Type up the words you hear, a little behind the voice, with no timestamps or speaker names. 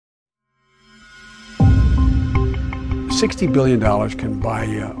$60 billion can buy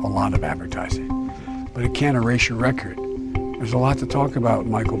you a lot of advertising, but it can't erase your record. There's a lot to talk about,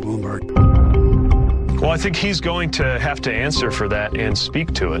 Michael Bloomberg. Well, I think he's going to have to answer for that and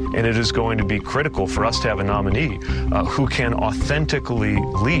speak to it. And it is going to be critical for us to have a nominee who can authentically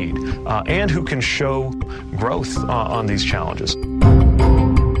lead and who can show growth on these challenges.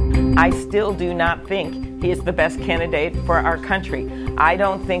 I still do not think he is the best candidate for our country. I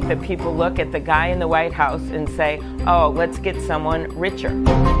don't think that people look at the guy in the White House and say, oh, let's get someone richer.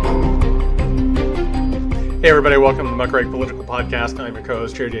 Hey everybody, welcome to the Muckrake Political Podcast. I'm your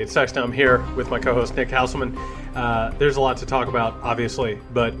co-host, Jerry J. Sexton. I'm here with my co-host, Nick Hauselman. There's a lot to talk about, obviously,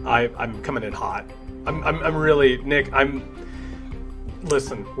 but I'm coming in hot. I'm really, Nick,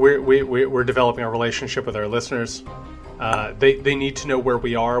 listen, we're developing a relationship with our listeners. They need to know where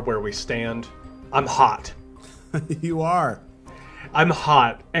we are, where we stand. I'm hot. You are. I'm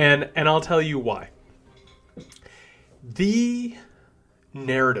hot, and I'll tell you why. The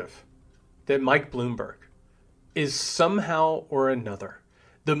narrative that Mike Bloomberg is somehow or another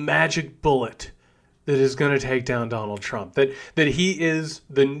the magic bullet that is going to take down Donald Trump. That he is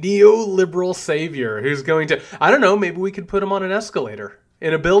the neoliberal savior who's going to, I don't know, maybe we could put him on an escalator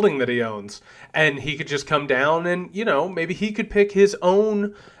in a building that he owns, and he could just come down and, you know, maybe he could pick his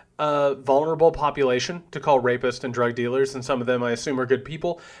own vulnerable population to call rapists and drug dealers, and some of them I assume are good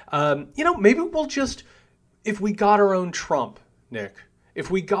people. Maybe we'll just, if we got our own Trump, Nick,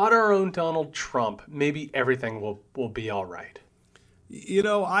 if we got our own Donald Trump, maybe everything will be all right. You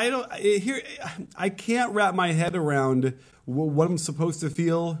know, I can't wrap my head around what I'm supposed to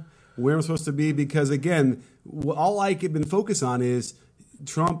feel, where I'm supposed to be, because again, all I have been focused on is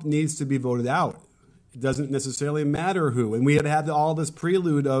Trump needs to be voted out. It doesn't necessarily matter who. And we had all this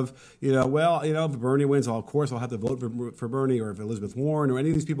prelude of, if Bernie wins, of course I'll have to vote for Bernie, or if Elizabeth Warren or any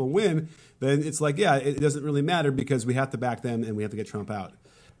of these people win, then it's like, yeah, it doesn't really matter because we have to back them and we have to get Trump out.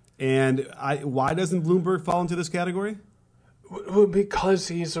 And why doesn't Bloomberg fall into this category? Well, because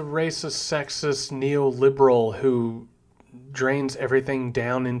he's a racist, sexist, neoliberal who drains everything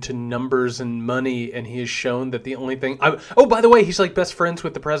down into numbers and money, and he has shown that the only thing... by the way, he's like best friends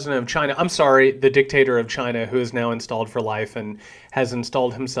with the president of China. I'm sorry, the dictator of China, who is now installed for life and has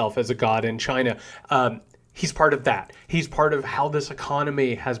installed himself as a god in China. He's part of that. He's part of how this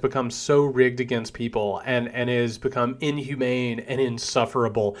economy has become so rigged against people and has become inhumane and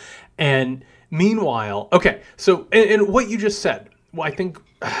insufferable. And meanwhile, okay, so and what you just said, well, I think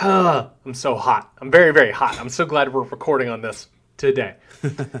I'm so hot. I'm very, very hot. I'm so glad we're recording on this today.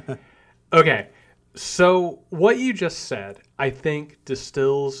 Okay, so what you just said, I think,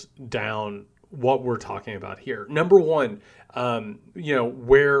 distills down what we're talking about here. Number one,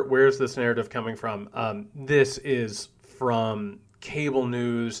 where's this narrative coming from? This is from cable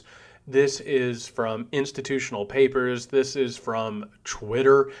news. This is from institutional papers. This is from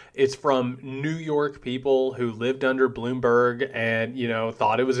Twitter. It's from New York people who lived under Bloomberg and,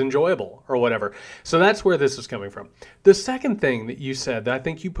 thought it was enjoyable or whatever. So that's where this is coming from. The second thing that you said, that I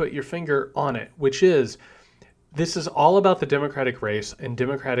think you put your finger on it, which is this is all about the Democratic race and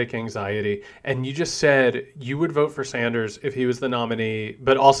Democratic anxiety. And you just said you would vote for Sanders if he was the nominee,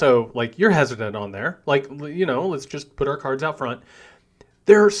 but also, you're hesitant on there. Let's just put our cards out front.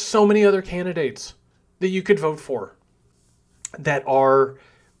 There are so many other candidates that you could vote for that are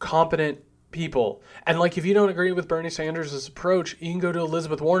competent people. And if you don't agree with Bernie Sanders' approach, you can go to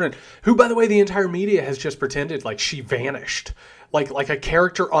Elizabeth Warren, who, by the way, the entire media has just pretended like she vanished, like a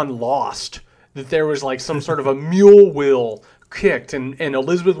character on Lost, that there was some sort of a mule wheel kicked and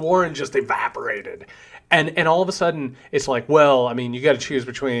Elizabeth Warren just evaporated. And all of a sudden it's you got to choose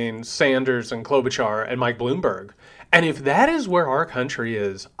between Sanders and Klobuchar and Mike Bloomberg. And if that is where our country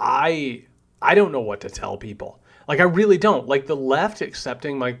is, I don't know what to tell people. I really don't. The left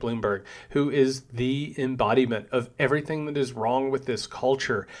accepting Mike Bloomberg, who is the embodiment of everything that is wrong with this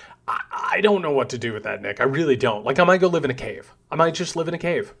culture. I don't know what to do with that, Nick. I really don't. I might go live in a cave. I might just live in a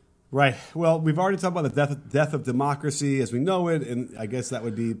cave. Right. Well, we've already talked about the death of democracy as we know it, and I guess that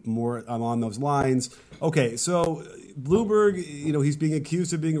would be more along those lines. Okay, so Bloomberg, he's being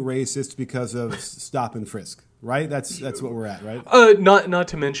accused of being racist because of stop and frisk. Right? That's what we're at, right? Not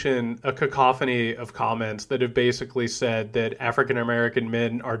to mention a cacophony of comments that have basically said that African American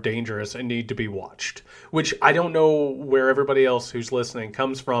men are dangerous and need to be watched, which I don't know where everybody else who's listening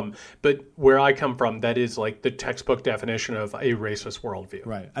comes from, but where I come from, that is the textbook definition of a racist worldview.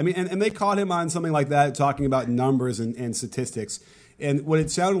 Right. I mean, and they caught him on something like that, talking about numbers and statistics. And what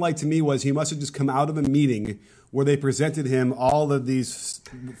it sounded like to me was he must have just come out of a meeting where they presented him all of these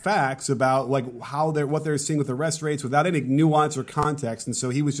facts about like what they're seeing with arrest rates without any nuance or context, and so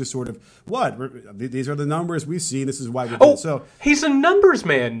he was just sort of these are the numbers we see. This is why we're doing it. So he's a numbers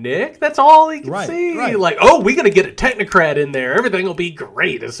man, Nick. That's all he can see. Right. Like, we're gonna get a technocrat in there. Everything will be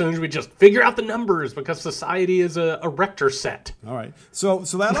great as soon as we just figure out the numbers because society is a rector set. All right. So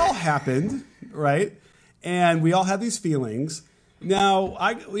that all happened, right? And we all have these feelings. Now,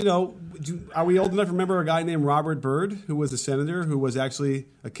 are we old enough to remember a guy named Robert Byrd, who was a senator, who was actually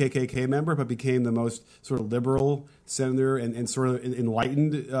a KKK member, but became the most sort of liberal senator and sort of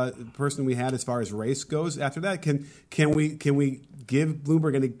enlightened person we had as far as race goes? After that, can we give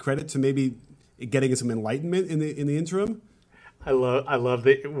Bloomberg any credit to maybe getting some enlightenment in the interim? I love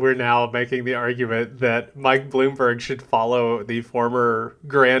that we're now making the argument that Mike Bloomberg should follow the former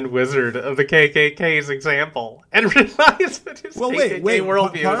Grand Wizard of the KKK's example and realize that his KKK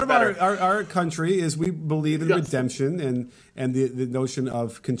worldview part is of better. Our country is we believe in redemption and the notion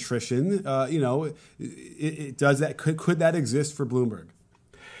of contrition. It does that. Could that exist for Bloomberg?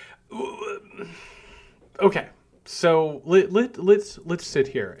 Okay. So let's sit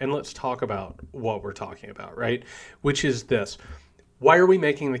here and let's talk about what we're talking about, right? Which is this. Why are we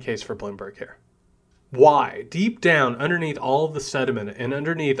making the case for Bloomberg here? Why? Deep down, underneath all of the sediment and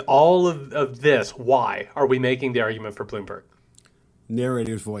underneath all of this, why are we making the argument for Bloomberg?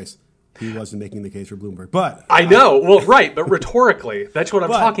 Narrator's voice. He wasn't making the case for Bloomberg. But I know. Well, right. But rhetorically, that's what I'm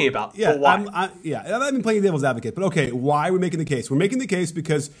talking about. Yeah, but why? I've been playing devil's advocate. But okay, why are we making the case? We're making the case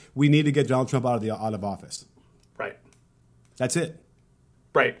because we need to get Donald Trump out of office. Right. That's it.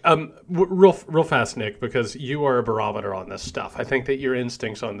 Right. Real fast, Nick, because you are a barometer on this stuff. I think that your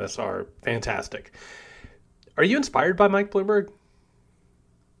instincts on this are fantastic. Are you inspired by Mike Bloomberg?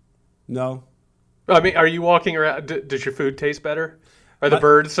 No. I mean, are you walking around? Does your food taste better? Are the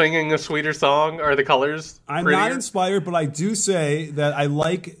birds singing a sweeter song? Are the colors I'm prettier? not inspired, but I do say that I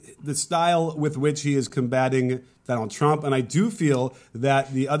like the style with which he is combating Donald Trump, and I do feel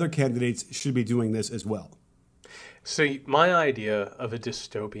that the other candidates should be doing this as well. So my idea of a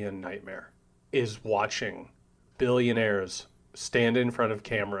dystopian nightmare is watching billionaires stand in front of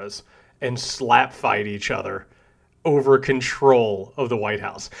cameras and slap fight each other over control of the White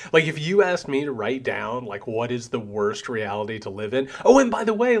House. Like, if you asked me to write down, like, what is the worst reality to live in? Oh, and by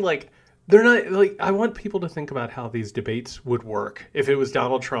the way, like, they're not, like, I want people to think about how these debates would work if it was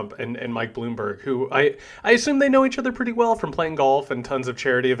Donald Trump and Mike Bloomberg, who I assume they know each other pretty well from playing golf and tons of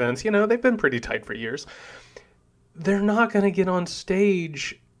charity events. You know, they've been pretty tight for years. They're not going to get on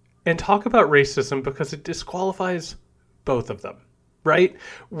stage and talk about racism because it disqualifies both of them. Right?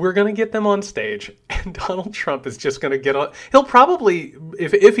 We're going to get them on stage, and Donald Trump is just going to get on. He'll probably,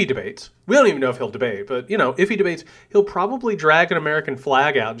 if he debates, we don't even know if he'll debate, but, you know, if he debates, he'll probably drag an American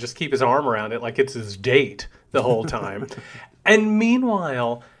flag out and just keep his arm around it like it's his date the whole time. And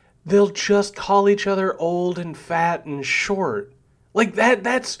meanwhile, they'll just call each other old and fat and short. Like,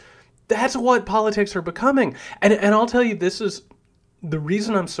 that's what politics are becoming. And I'll tell you, this is... The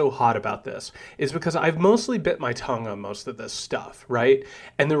reason I'm so hot about this is because I've mostly bit my tongue on most of this stuff, right?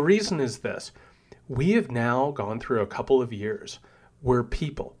 And the reason is this. We have now gone through a couple of years where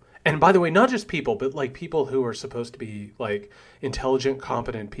people, and by the way, not just people, but like people who are supposed to be like intelligent,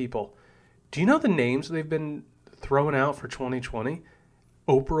 competent people. Do you know the names they've been throwing out for 2020?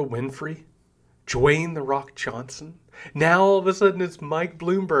 Oprah Winfrey, Dwayne "The Rock" Johnson. Now all of a sudden it's Mike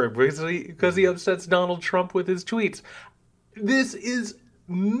Bloomberg because he upsets Donald Trump with his tweets. This is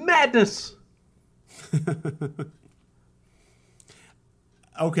madness.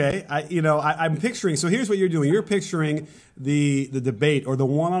 Okay, I'm picturing. So here's what you're doing. You're picturing the debate or the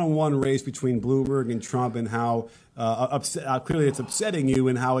one-on-one race between Bloomberg and Trump, and how clearly it's upsetting you,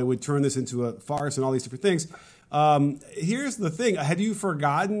 and how it would turn this into a farce and all these different things. Here's the thing: had you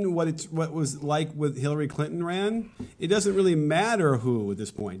forgotten what was like with Hillary Clinton ran? It doesn't really matter who at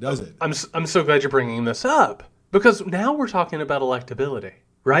this point, does it? I'm so glad you're bringing this up. Because now we're talking about electability,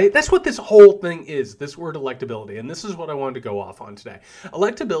 right? That's what this whole thing is, this word electability. And this is what I wanted to go off on today.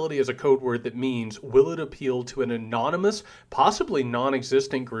 Electability is a code word that means, will it appeal to an anonymous, possibly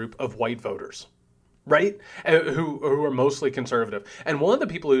non-existent group of white voters, right? Who are mostly conservative. And one of the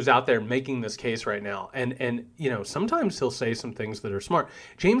people who's out there making this case right now, and you know, sometimes he'll say some things that are smart.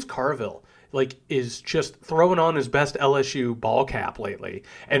 James Carville, is just throwing on his best LSU ball cap lately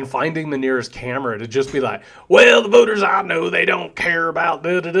and finding the nearest camera to just be like, well, the voters I know, they don't care about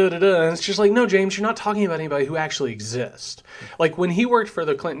da-da-da-da-da. And it's just like, no, James, you're not talking about anybody who actually exists. Like, when he worked for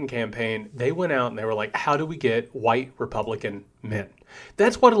the Clinton campaign, they went out and they were like, how do we get white Republican men?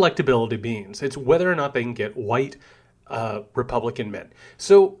 That's what electability means. It's whether or not they can get white Republican men.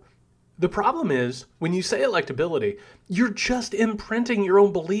 So The problem is, when you say electability, you're just imprinting your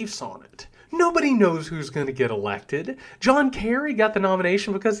own beliefs on it. Nobody knows who's going to get elected. John Kerry got the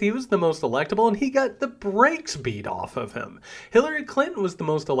nomination because he was the most electable, and he got the brakes beat off of him. Hillary Clinton was the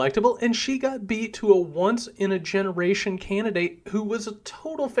most electable, and she got beat to a once-in-a-generation candidate who was a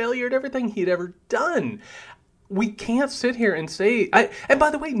total failure at everything he'd ever done. We can't sit here and say... and by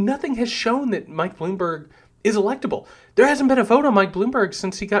the way, nothing has shown that Mike Bloomberg is electable. There hasn't been a vote on Mike Bloomberg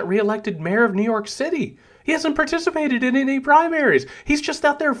since he got reelected mayor of New York City. He hasn't participated in any primaries. He's just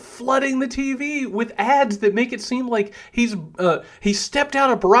out there flooding the TV with ads that make it seem like he stepped out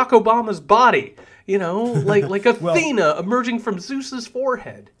of Barack Obama's body. You know, like Athena emerging from Zeus's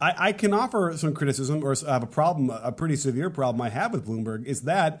forehead. I can offer some criticism, or have a problem, a pretty severe problem I have with Bloomberg, is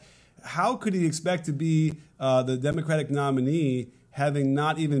that how could he expect to be the Democratic nominee having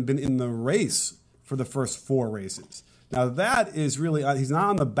not even been in the race for the first 4 races? Now, that is really, he's not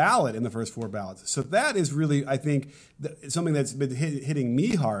on the ballot in the first 4 ballots. So that is really, I think, something that's been hitting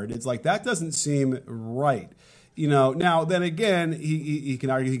me hard. It's like, that doesn't seem right. You know, now, then again, he can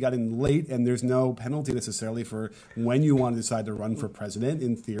argue he got in late, and there's no penalty necessarily for when you want to decide to run for president.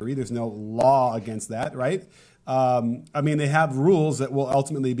 In theory, there's no law against that, right? I mean, they have rules that will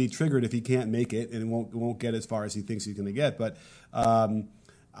ultimately be triggered if he can't make it and won't get as far as he thinks he's going to get. But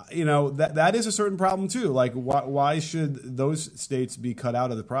you know, that is a certain problem too. Like, why should those states be cut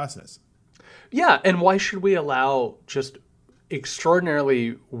out of the process? Yeah, and why should we allow just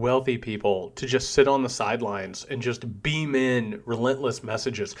extraordinarily wealthy people to just sit on the sidelines and just beam in relentless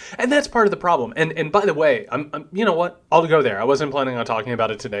messages? And that's part of the problem. And by the way, I'm you know what? I'll go there. I wasn't planning on talking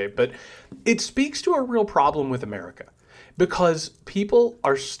about it today, but it speaks to a real problem with America. Because people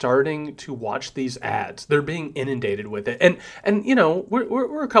are starting to watch these ads. They're being inundated with it. And you know,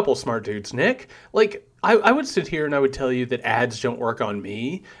 we're a couple smart dudes, Nick. Like, I would sit here and I would tell you that ads don't work on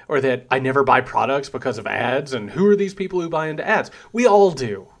me, or that I never buy products because of ads, and who are these people who buy into ads? We all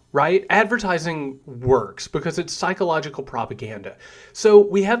do, right? Advertising works because it's psychological propaganda. So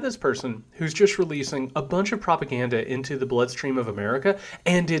we have this person who's just releasing a bunch of propaganda into the bloodstream of America,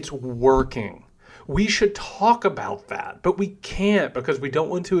 and it's working. We should talk about that, but we can't because we don't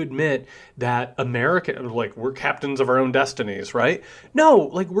want to admit that America, like, we're captains of our own destinies, right? No,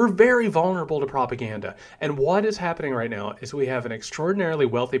 like, we're very vulnerable to propaganda. And what is happening right now is we have an extraordinarily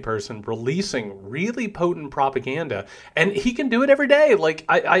wealthy person releasing really potent propaganda, and he can do it every day. Like,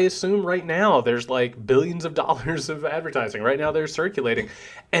 I assume right now there's like billions of dollars of advertising. Right now they're circulating,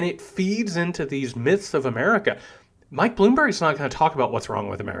 and it feeds into these myths of America. Mike Bloomberg's not going to talk about what's wrong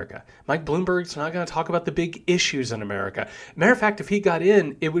with America. Mike Bloomberg's not going to talk about the big issues in America. Matter of fact, if he got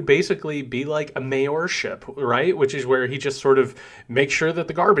in, it would basically be like a mayorship, right? Which is where he just sort of makes sure that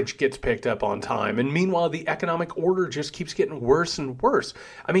the garbage gets picked up on time. And meanwhile, the economic order just keeps getting worse and worse.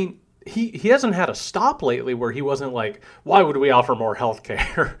 I mean, he hasn't had a stop lately where he wasn't like, why would we offer more health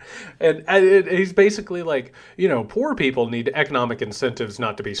care? and he's basically like, you know, poor people need economic incentives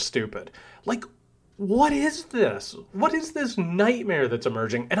not to be stupid. Like, what is this? What is this nightmare that's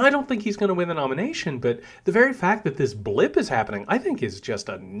emerging? And I don't think he's going to win the nomination, but the very fact that this blip is happening, I think, is just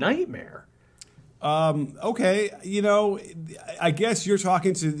a nightmare. Okay, you know, I guess you're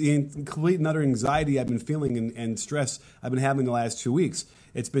talking to the complete and utter anxiety I've been feeling and stress I've been having the last 2 weeks.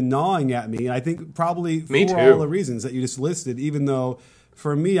 It's been gnawing at me, and I think probably for all the reasons that you just listed, even though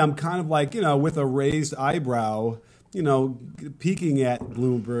for me, I'm kind of like, you know, with a raised eyebrow, you know, peeking at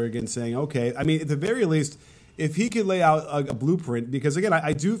Bloomberg and saying, okay, I mean, at the very least, if he could lay out a blueprint, because again,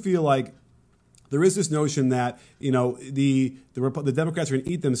 I do feel like there is this notion that, you know, the Democrats are going to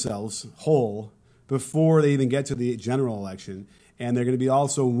eat themselves whole before they even get to the general election, and they're going to be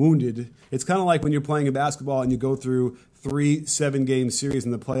also wounded. It's kind of like when you're playing a basketball and you go through 3 7-game series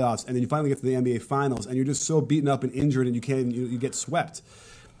in the playoffs, and then you finally get to the NBA Finals, and you're just so beaten up and injured, and you get swept.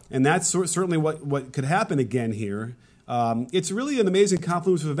 And that's certainly what could happen again here. It's really an amazing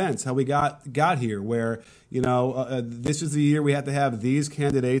confluence of events, how we got here, where, you know, this is the year we have to have these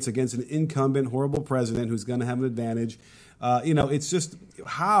candidates against an incumbent, horrible president who's going to have an advantage. You know, it's just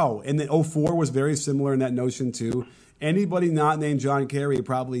how. And then 2004 was very similar in that notion, too. Anybody not named John Kerry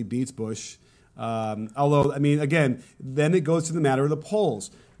probably beats Bush. Although, I mean, again, then it goes to the matter of the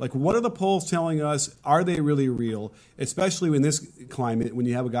polls. Like, what are the polls telling us? Are they really real? Especially in this climate, when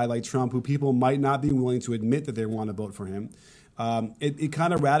you have a guy like Trump, who people might not be willing to admit that they want to vote for him. It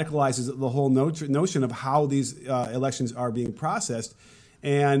kind of radicalizes the whole notion of how these elections are being processed,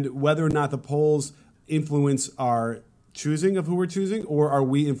 and whether or not the polls influence our choosing of who we're choosing, or are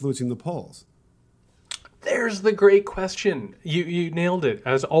we influencing the polls? There's the great question. You nailed it,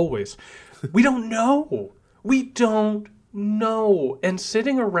 as always. We don't know. We don't No. And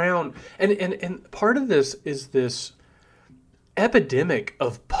sitting around, and part of this is this epidemic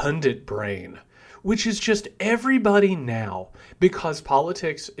of pundit brain, which is just everybody now, because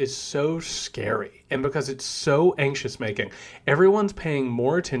politics is so scary and because it's so anxious making, everyone's paying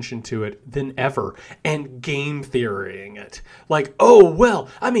more attention to it than ever and game theorying it. Like, oh, well,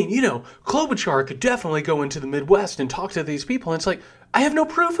 I mean, Klobuchar could definitely go into the Midwest and talk to these people. And it's like, I have no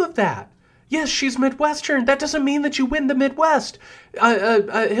proof of that. Yes, she's Midwestern. That doesn't mean that you win the Midwest.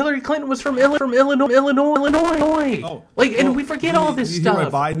 Hillary Clinton was from Illinois. Oh, and we forget all this stuff. You hear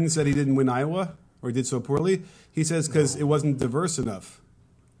why Biden said he didn't win Iowa or did so poorly? He says because it wasn't diverse enough.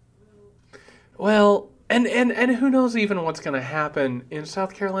 Well, and who knows even what's going to happen in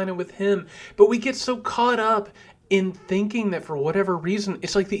South Carolina with him. But we get so caught up in thinking that for whatever reason,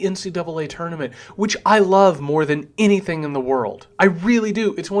 it's like the NCAA tournament, which I love more than anything in the world. I really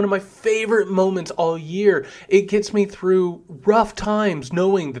do. It's one of my favorite moments all year. It gets me through rough times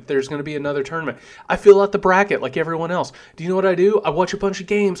knowing that there's going to be another tournament. I fill out the bracket like everyone else. Do you know what I do? I watch a bunch of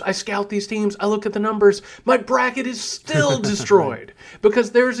games. I scout these teams. I look at the numbers. My bracket is still destroyed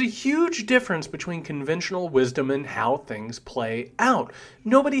because there's a huge difference between conventional wisdom and how things play out.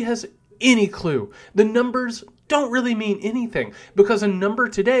 Nobody has any clue. The numbers don't really mean anything because a number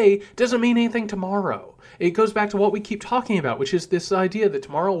today doesn't mean anything tomorrow. It goes back to what we keep talking about, which is this idea that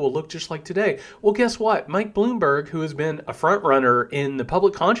tomorrow will look just like today. Well, guess what? Mike Bloomberg, who has been a front runner in the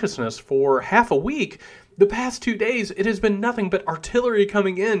public consciousness for half a week, the past 2 days, it has been nothing but artillery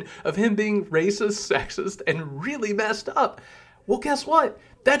coming in of him being racist, sexist, and really messed up. Well, guess what?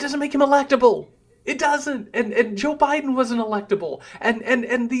 That doesn't make him electable. It doesn't. And Joe Biden wasn't electable.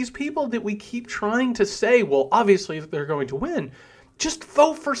 And these people that we keep trying to say, well, obviously they're going to win, just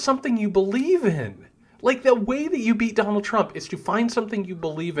vote for something you believe in. Like the way that you beat Donald Trump is to find something you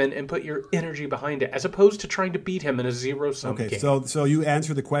believe in and put your energy behind it, as opposed to trying to beat him in a zero-sum game. Okay, so you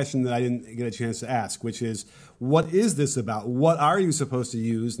answered the question that I didn't get a chance to ask, which is, what is this about? What are you supposed to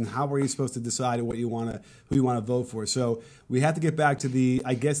use, and how are you supposed to decide who you want to vote for? So we have to get back to the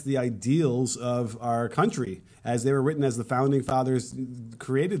ideals of our country, as they were written, as the founding fathers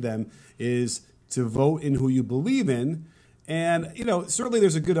created them, is to vote in who you believe in. And, certainly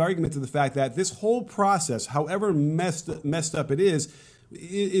there's a good argument to the fact that this whole process, however messed up it is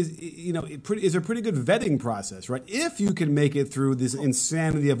a pretty good vetting process, right? If you can make it through this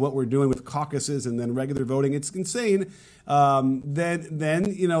insanity of what we're doing with caucuses and then regular voting, it's insane. Then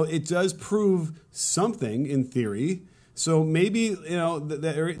it does prove something in theory. So maybe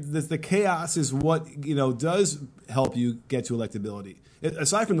the chaos is what does help you get to electability.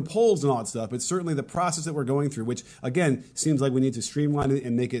 Aside from the polls and all that stuff, it's certainly the process that we're going through, which, again, seems like we need to streamline it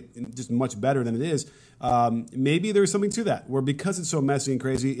and make it just much better than it is. Maybe there's something to that, where because it's so messy and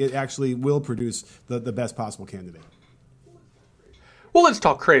crazy, it actually will produce the best possible candidate. Well, let's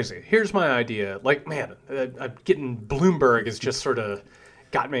talk crazy. Here's my idea. Like, man, getting Bloomberg has just sort of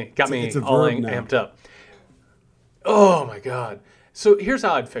got me all amped up. Oh, my God. So here's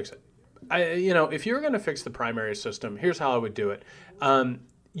how I'd fix it. If you're going to fix the primary system, here's how I would do it.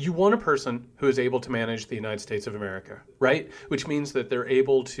 You want a person who is able to manage the United States of America, right? Which means that they're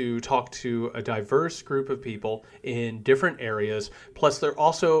able to talk to a diverse group of people in different areas. Plus, they're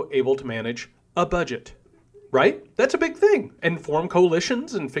also able to manage a budget, right? That's a big thing. And form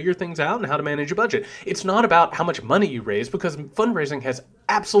coalitions and figure things out and how to manage a budget. It's not about how much money you raise, because fundraising has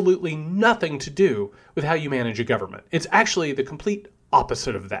absolutely nothing to do with how you manage a government. It's actually the complete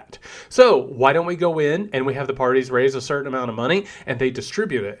opposite of that. So why don't we go in and we have the parties raise a certain amount of money and they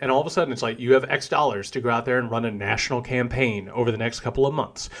distribute it, and all of a sudden it's like you have X dollars to go out there and run a national campaign over the next couple of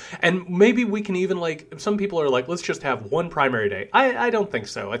months. And maybe we can even, like, some people are like, let's just have one primary day. I don't think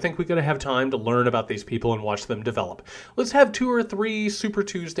so. I think we gotta have time to learn about these people and watch them develop. Let's have 2 or 3 Super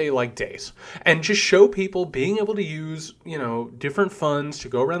Tuesday like days and just show people being able to use different funds to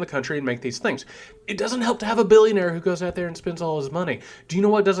go around the country and make these things. It doesn't help to have a billionaire who goes out there and spends all his money. Do you know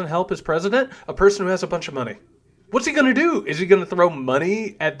what doesn't help as president? A person who has a bunch of money. What's he going to do? Is he going to throw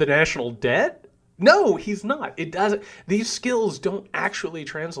money at the national debt? No, he's not. It doesn't. These skills don't actually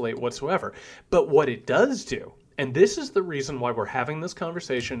translate whatsoever. But what it does do, and this is the reason why we're having this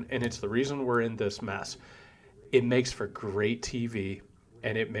conversation, and it's the reason we're in this mess, it makes for great TV,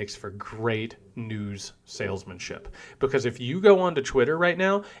 and it makes for great news salesmanship. Because if you go onto Twitter right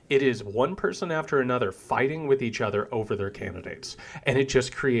now, it is one person after another fighting with each other over their candidates. And it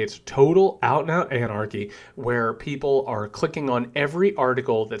just creates total out-and-out anarchy where people are clicking on every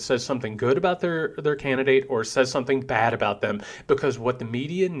article that says something good about their candidate or says something bad about them, because what the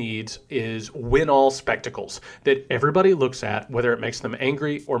media needs is win-all spectacles that everybody looks at, whether it makes them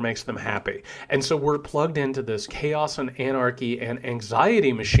angry or makes them happy. And so we're plugged into this chaos and anarchy and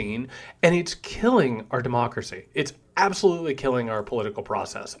anxiety machine, and it's killing our democracy. It's absolutely killing our political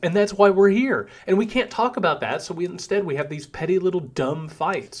process. And that's why we're here. And we can't talk about that, so we have these petty little dumb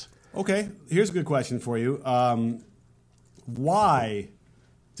fights. Okay, here's a good question for you. Why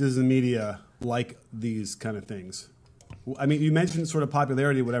does the media like these kind of things? I mean, you mentioned sort of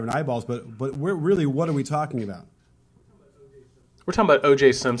popularity, whatever, and eyeballs, but really, what are we talking about? We're talking about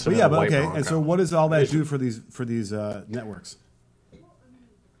O.J. Simpson. Yeah, but okay. And so, what does all that do for these networks?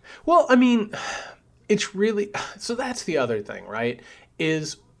 Well, I mean, it's really, so that's the other thing, right?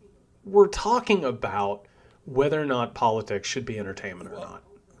 Is we're talking about whether or not politics should be entertainment or not.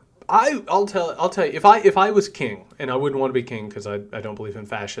 I'll tell you, if I was king, and I wouldn't want to be king because I don't believe in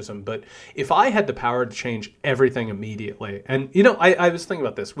fascism, but if I had the power to change everything immediately, and I was thinking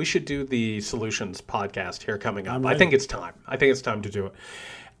about this, we should do the Solutions podcast here coming up. I think it's time. I think it's time to do it.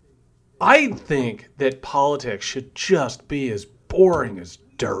 I think that politics should just be as boring as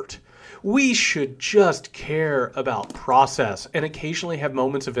dirt. We should just care about process and occasionally have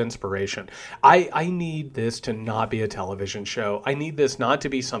moments of inspiration. I need this to not be a television show. I need this not to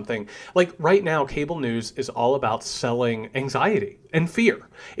be something like right now. Cable news is all about selling anxiety and fear.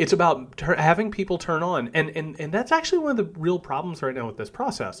 It's about having people turn on. And that's actually one of the real problems right now with this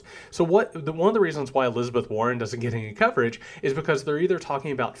process. So one of the reasons why Elizabeth Warren doesn't get any coverage is because they're either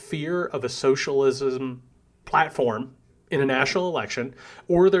talking about fear of a socialism platform in a national election,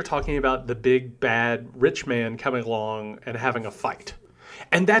 or they're talking about the big bad rich man coming along and having a fight.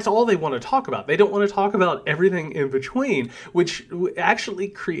 And that's all they want to talk about. They don't want to talk about everything in between, which actually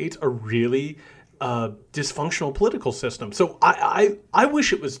creates a really dysfunctional political system. So I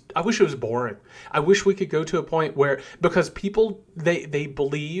wish it was boring. I wish we could go to a point where, because people they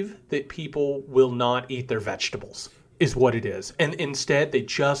believe that people will not eat their vegetables is what it is, and instead they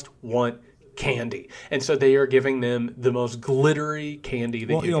just want candy, and so they are giving them the most glittery candy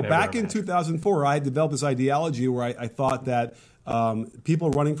that you can ever back in imagine. 2004, I developed this ideology where I thought that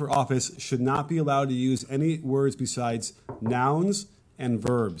people running for office should not be allowed to use any words besides nouns and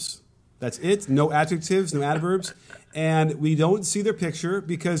verbs. That's it. No adjectives, no adverbs. And we don't see their picture,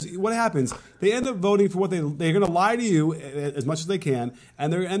 because what happens? They end up voting for what they're going to lie to you as much as they can,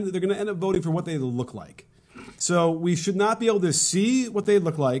 and they're going to end up voting for what they look like. So we should not be able to see what they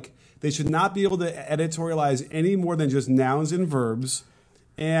look like. They should not be able to editorialize any more than just nouns and verbs.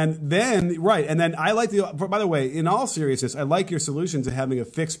 And then I like by the way, in all seriousness, I like your solution to having a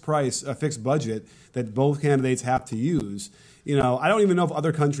fixed price, a fixed budget that both candidates have to use. I don't even know if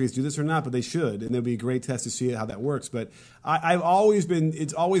other countries do this or not, but they should. And there'll be a great test to see how that works. But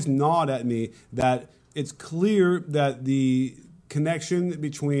it's always gnawed at me that it's clear that the connection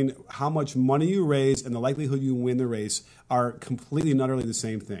between how much money you raise and the likelihood you win the race are completely and utterly the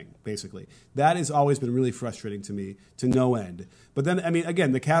same thing, basically. That has always been really frustrating to me, to no end. But then, I mean,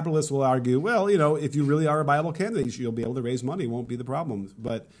 again, the capitalists will argue, well, if you really are a viable candidate, you'll be able to raise money, won't be the problem.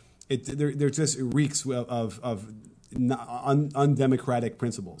 But there just reeks of undemocratic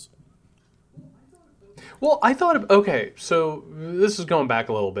principles. Well, I thought, okay, so this is going back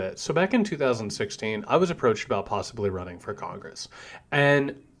a little bit. So back in 2016, I was approached about possibly running for Congress.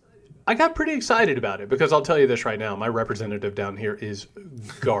 And I got pretty excited about it, because I'll tell you this right now, my representative down here is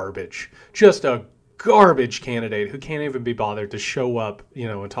garbage. Just a garbage candidate who can't even be bothered to show up,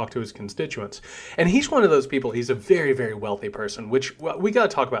 and talk to his constituents. And he's one of those people, he's a very, very wealthy person, which we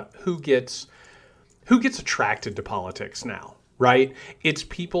got to talk about who gets attracted to politics now. Right? It's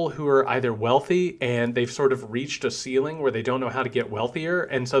people who are either wealthy and they've sort of reached a ceiling where they don't know how to get wealthier.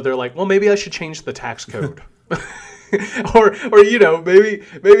 And so they're like, well, maybe I should change the tax code. or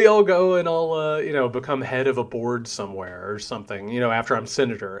maybe I'll go and I'll become head of a board somewhere or something, after I'm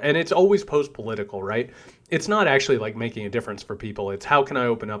senator. And it's always post-political, right? It's not actually like making a difference for people. It's how can I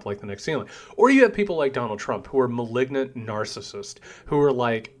open up like the next ceiling? Or you have people like Donald Trump who are malignant narcissists who are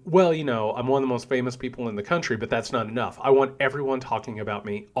like, well, I'm one of the most famous people in the country, but that's not enough. I want everyone talking about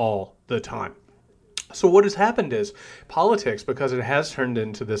me all the time. So what has happened is politics, because it has turned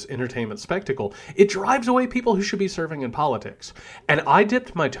into this entertainment spectacle, it drives away people who should be serving in politics. And I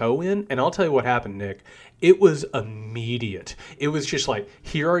dipped my toe in, and I'll tell you what happened, Nick. It was immediate. It was just like,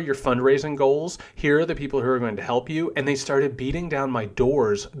 here are your fundraising goals. Here are the people who are going to help you. And they started beating down my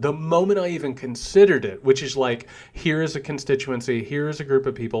doors the moment I even considered it, which is like, here is a constituency. Here is a group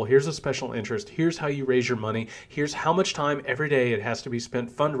of people. Here's a special interest. Here's how you raise your money. Here's how much time every day it has to be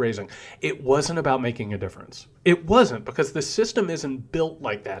spent fundraising. It wasn't about making a difference. It wasn't, because the system isn't built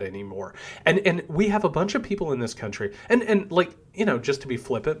like that anymore. And we have a bunch of people in this country. And like, you know, just to be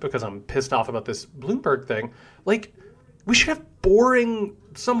flippant, because I'm pissed off about this Bloomberg thing, like, we should have boring,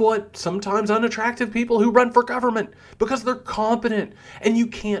 somewhat, sometimes unattractive people who run for government because they're competent. And you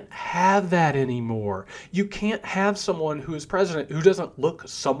can't have that anymore. You can't have someone who is president who doesn't look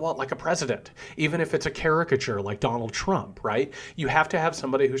somewhat like a president, even if it's a caricature like Donald Trump, right? You have to have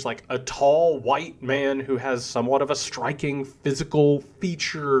somebody who's like a tall white man who has somewhat of a striking physical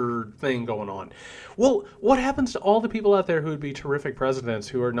feature thing going on. Well, what happens to all the people out there who would be terrific presidents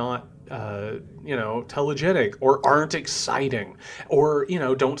who are not, telegenic or aren't exciting or,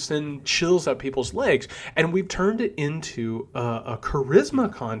 don't send chills up people's legs? And we've turned it into a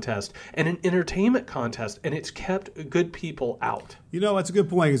charisma contest and an entertainment contest, and it's kept good people out. That's a good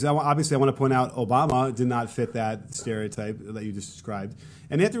point, because obviously I want to point out Obama did not fit that stereotype that you just described.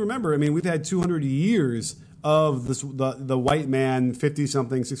 And you have to remember, we've had 200 years of the white man,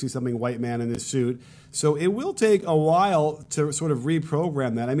 50-something, 60-something white man in this suit. So it will take a while to sort of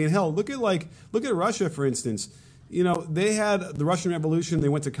reprogram that. Hell, look at Russia, for instance. They had the Russian Revolution. They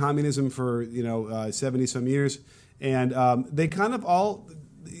went to communism for 70-some years, and they kind of all,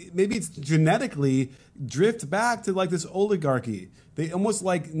 maybe it's genetically, drift back to like this oligarchy. They almost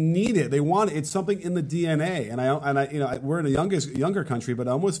like need it. They want it. It's something in the DNA. And I we're in a younger country, but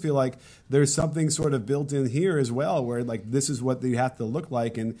I almost feel like there's something sort of built in here as well, where like this is what they have to look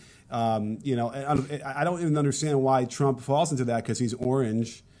like. And I don't even understand why Trump falls into that, because he's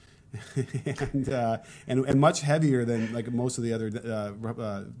orange. and much heavier than like most of the other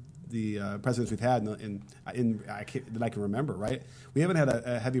presidents we've had that I can remember. Right? We haven't had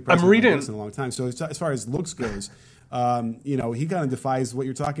a heavy president like this in a long time. So as far as looks goes, he kind of defies what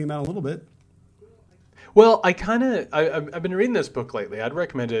you're talking about a little bit. Well, I've been reading this book lately. I'd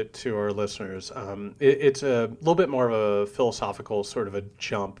recommend it to our listeners. It's a little bit more of a philosophical sort of a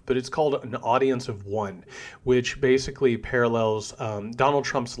jump, but it's called An Audience of One, which basically parallels Donald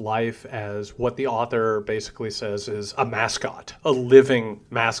Trump's life as what the author basically says is a mascot, a living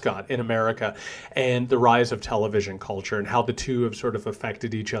mascot in America, and the rise of television culture and how the two have sort of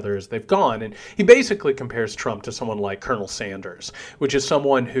affected each other as they've gone. And he basically compares Trump to someone like Colonel Sanders, which is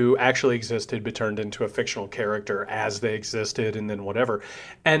someone who actually existed but turned into a fictional character as they existed, and then whatever.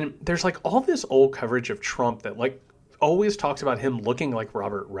 And there's like all this old coverage of Trump that like always talks about him looking like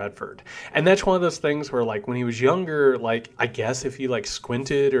Robert Redford. And that's one of those things where like when he was younger, like I guess if you like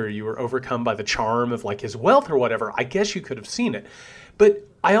squinted or you were overcome by the charm of like his wealth or whatever, I guess you could have seen it. But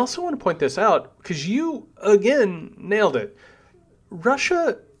I also want to point this out because you again nailed it.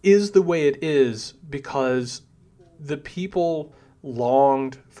 Russia is the way it is because the people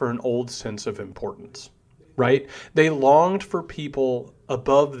longed for an old sense of importance, right? They longed for people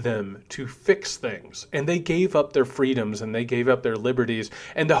above them to fix things, and they gave up their freedoms and they gave up their liberties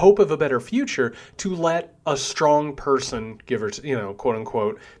and the hope of a better future to let a strong person, quote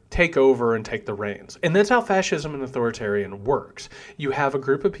unquote, take over and take the reins. And that's how fascism and authoritarian works. You have a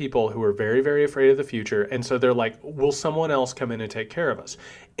group of people who are very, very afraid of the future, and so they're like, will someone else come in and take care of us?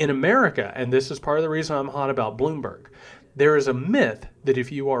 In America, and this is part of the reason I'm hot about Bloomberg, there is a myth that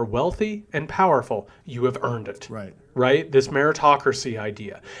if you are wealthy and powerful, you have earned it. Right? This meritocracy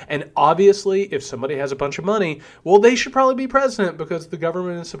idea. And obviously, if somebody has a bunch of money, well, they should probably be president because the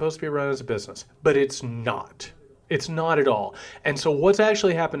government is supposed to be run as a business. But it's not. It's not at all. And so what's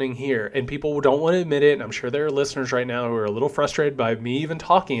actually happening here, and people don't want to admit it, and I'm sure there are listeners right now who are a little frustrated by me even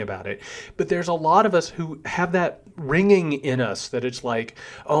talking about it, but there's a lot of us who have that ringing in us that it's like,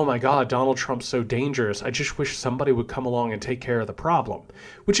 oh my God, Donald Trump's so dangerous. I just wish somebody would come along and take care of the problem,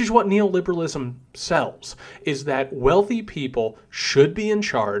 which is what neoliberalism sells, is that wealthy people should be in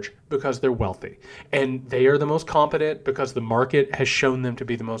charge because they're wealthy. And they are the most competent because the market has shown them to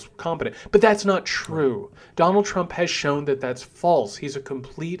be the most competent. But that's not true. Donald Trump has shown that that's false. He's a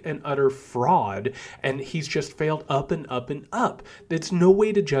complete and utter fraud, and he's just failed up and up and up. It's no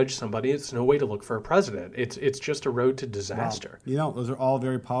way to judge somebody. It's no way to look for a president. It's just a road to disaster. Wow. Those are all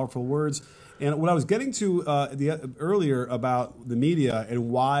very powerful words. And what I was getting to earlier about the media and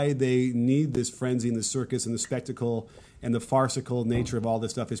why they need this frenzy and the circus and the spectacle and the farcical nature of all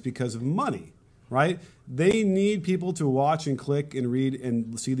this stuff is because of money, right? They need people to watch and click and read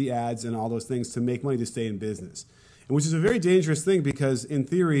and see the ads and all those things to make money to stay in business. which is a very dangerous thing because, in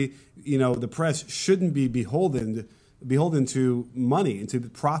theory, the press shouldn't be beholden to money and to the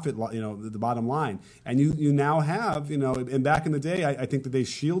profit, the bottom line. And you now have, and back in the day, I think that they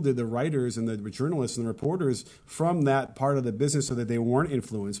shielded the writers and the journalists and the reporters from that part of the business so that they weren't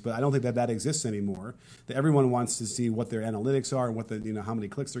influenced. But I don't think that exists anymore. That everyone wants to see what their analytics are and what how many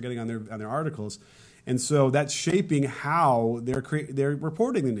clicks they're getting on their articles. And so that's shaping how they're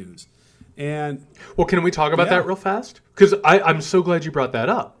reporting the news. And well, can we talk about that real fast? Because I'm so glad you brought that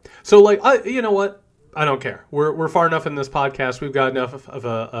up. So, you know what? I don't care. We're far enough in this podcast. We've got enough of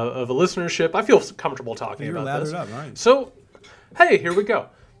a listenership. I feel comfortable talking about this. Up, right. So, hey, here we go.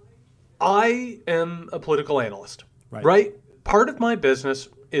 I am a political analyst, right? Part of my business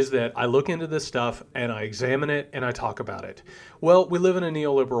is that I look into this stuff and I examine it and I talk about it. Well, we live in a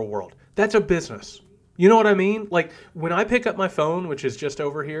neoliberal world. That's a business. You know what I mean? Like, when I pick up my phone, which is just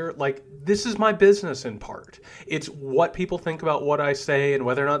over here, like, this is my business in part. It's what people think about what I say and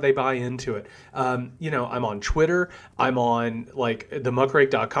whether or not they buy into it. I'm on Twitter. I'm on,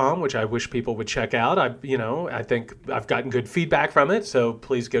 themuckrake.com, which I wish people would check out. I think I've gotten good feedback from it, so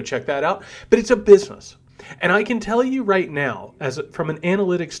please go check that out. But it's a business. And I can tell you right now, from an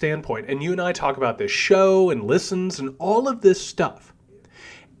analytic standpoint, and you and I talk about this show and listens and all of this stuff,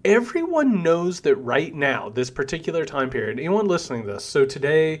 everyone knows that right now, this particular time period, anyone listening to this, so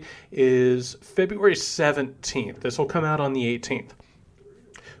today is February 17th. This will come out on the 18th.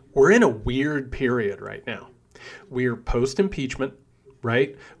 We're in a weird period right now. We're post-impeachment,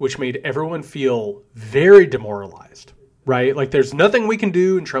 right, which made everyone feel very demoralized, right? Like, there's nothing we can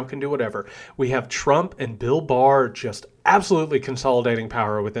do and Trump can do whatever. We have Trump and Bill Barr just absolutely consolidating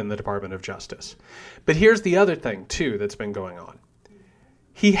power within the Department of Justice. But here's the other thing, too, that's been going on.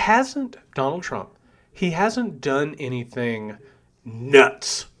 Donald Trump, he hasn't done anything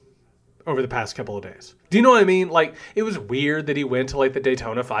nuts over the past couple of days. Do you know what I mean? Like, it was weird that he went to the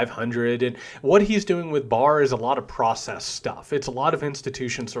Daytona 500, and what he's doing with Barr is a lot of process stuff. It's a lot of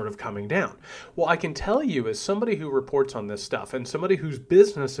institutions sort of coming down. Well, I can tell you, as somebody who reports on this stuff and somebody whose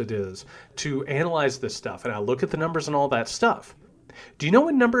business it is to analyze this stuff, and I look at the numbers and all that stuff, do you know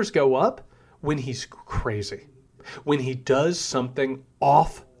when numbers go up? When he's crazy. When he does something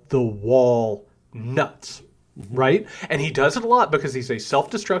off the wall nuts, right? And he does it a lot because he's a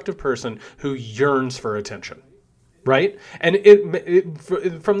self-destructive person who yearns for attention, right? And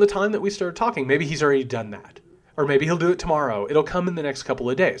from the time that we started talking, maybe he's already done that. Or maybe he'll do it tomorrow. It'll come in the next couple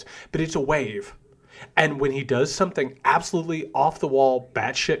of days. But it's a wave. And when he does something absolutely off the wall,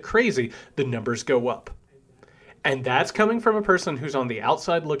 batshit crazy, the numbers go up. And that's coming from a person who's on the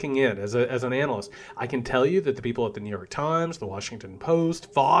outside looking in as an analyst. I can tell you that the people at the New York Times, the Washington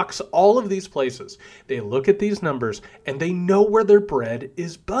Post, Fox, all of these places, they look at these numbers and they know where their bread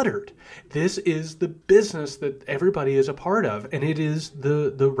is buttered. This is the business that everybody is a part of, and it is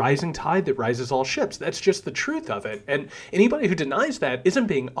the rising tide that rises all ships. That's just the truth of it. And anybody who denies that isn't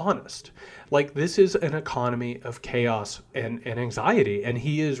being honest. This is an economy of chaos and anxiety, and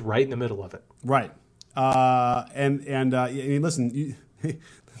he is right in the middle of it. Right. Listen,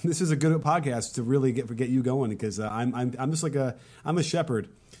 this is a good podcast to really get you going because I'm just I'm a shepherd,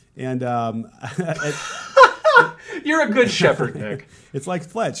 and you're a good shepherd, Nick. It's like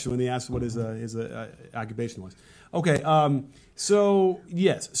Fletch when he asked what his occupation was. Okay, so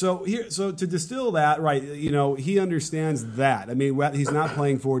to distill that, right? He understands that. I mean, he's not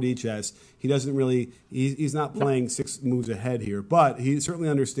playing 4D chess. He doesn't really. He's not playing 6 moves ahead here, but he certainly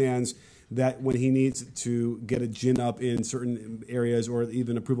understands that when he needs to get a gin up in certain areas or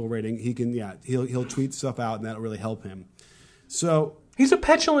even approval rating, he'll tweet stuff out and that'll really help him. So he's a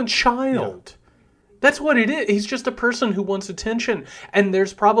petulant child. Yeah. That's what it is. He's just a person who wants attention. And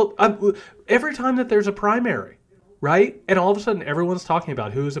there's probably every time that there's a primary, right? And all of a sudden everyone's talking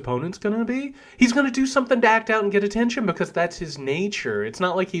about who his opponent's going to be. He's going to do something to act out and get attention because that's his nature. It's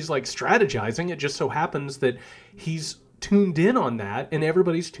not like he's strategizing. It just so happens that he's tuned in on that, and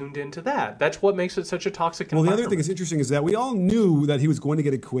everybody's tuned into that. That's what makes it such a toxic environment. Well, the other thing that's interesting is that we all knew that he was going to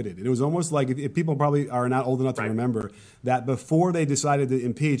get acquitted. And it was almost like, if people probably are not old enough to remember, that before they decided to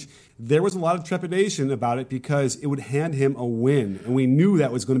impeach, there was a lot of trepidation about it because it would hand him a win. And we knew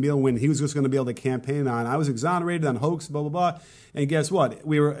that was going to be a win. He was just going to be able to campaign on, I was exonerated on hoax, blah, blah, blah. And guess what?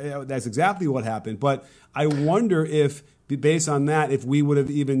 That's exactly what happened. But I wonder if, based on that, if we would have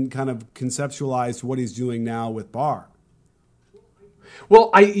even kind of conceptualized what he's doing now with Barr.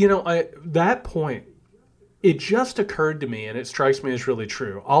 Well, that point, it just occurred to me, and it strikes me as really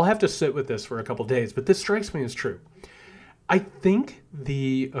true. I'll have to sit with this for a couple days, but this strikes me as true. I think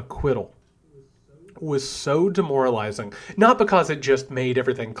the acquittal was so demoralizing, not because it just made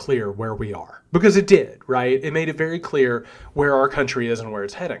everything clear where we are, because it did, right? It made it very clear where our country is and where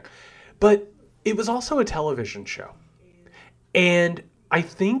it's heading. But it was also a television show. And I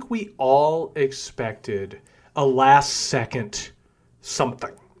think we all expected a last second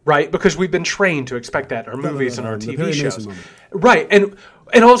something, right? Because we've been trained to expect that in our movies and our TV shows. Right. And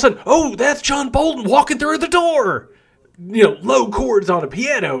all of a sudden, oh, that's John Bolton walking through the door. Low chords on a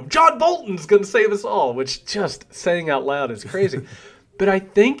piano. John Bolton's going to save us all, which just saying out loud is crazy. But I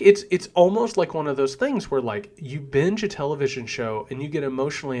think it's almost like one of those things where, like, you binge a television show and you get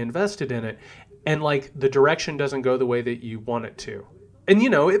emotionally invested in it, and, like, the direction doesn't go the way that you want it to. And,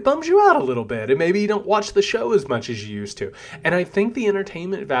 it bums you out a little bit. And maybe you don't watch the show as much as you used to. And I think the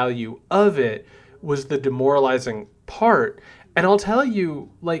entertainment value of it was the demoralizing part. And I'll tell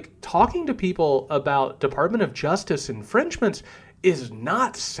you, like, talking to people about Department of Justice infringements is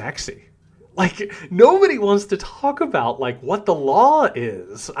not sexy. Like, nobody wants to talk about, like, what the law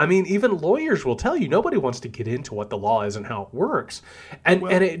is. I mean, even lawyers will tell you nobody wants to get into what the law is and how it works. And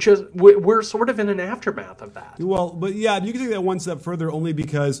it just, we're sort of in an aftermath of that. Well, but yeah, you can take that one step further only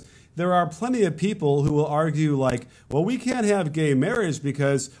because there are plenty of people who will argue like, well, we can't have gay marriage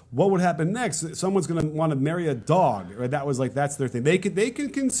because what would happen next? Someone's going to want to marry a dog. Right? That's their thing. They can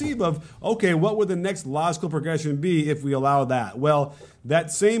conceive of, okay, what would the next logical progression be if we allow that? Well,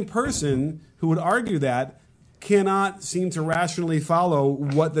 that same person who would argue that cannot seem to rationally follow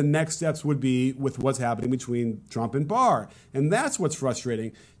what the next steps would be with what's happening between Trump and Barr. And that's what's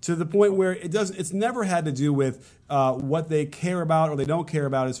frustrating, to the point where it's never had to do with what they care about or they don't care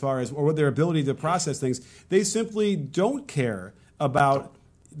about as far as, or what their ability to process things. They simply don't care about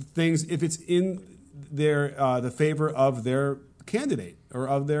things if it's in their the favor of their candidate or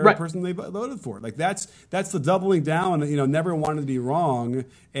of their person they voted for. Like that's the doubling down, never wanted to be wrong.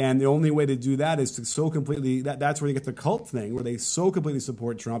 And the only way to do that is to so completely, that's where you get the cult thing, where they so completely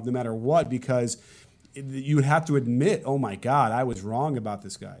support Trump no matter what, because you would have to admit, oh my God, I was wrong about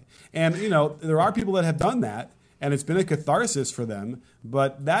this guy. And, there are people that have done that, and it's been a catharsis for them,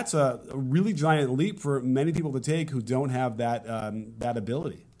 but that's a really giant leap for many people to take who don't have that that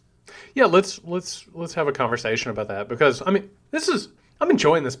ability. Yeah, let's have a conversation about that, because I'm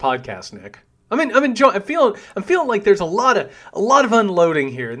enjoying this podcast, Nick. I'm feeling like there's a lot of unloading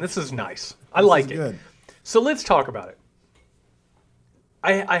here, and this is nice. I like it. Good. So let's talk about it.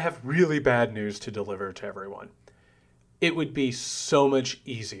 I have really bad news to deliver to everyone. It would be so much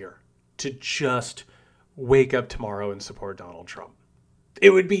easier to just wake up tomorrow and support Donald Trump. It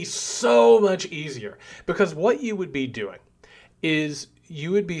would be so much easier, because what you would be doing is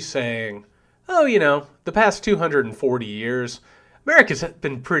you would be saying, oh, the past 240 years, America's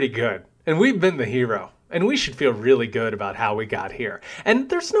been pretty good, and we've been the hero, and we should feel really good about how we got here. And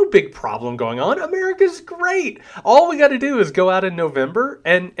there's no big problem going on. America's great. All we got to do is go out in November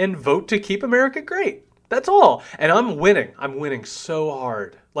and vote to keep America great. That's all. And I'm winning. I'm winning so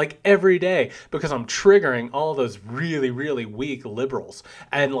hard, like every day, because I'm triggering all those really, really weak liberals.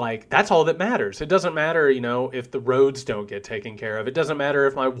 And like, that's all that matters. It doesn't matter, if the roads don't get taken care of. It doesn't matter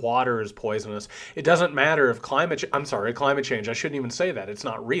if my water is poisonous. It doesn't matter if climate change. I shouldn't even say that. It's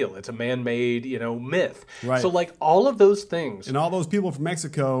not real. It's a man-made, myth. Right. So like all of those things. And all those people from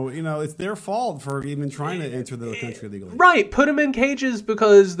Mexico, it's their fault for even trying to enter the country legally. Right. Put them in cages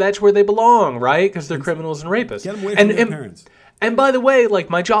because that's where they belong, right? Because they're criminals and rapists. Get them away from their parents. And by the way, like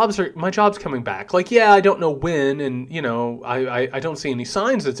my job's coming back. Like, yeah, I don't know when, and I don't see any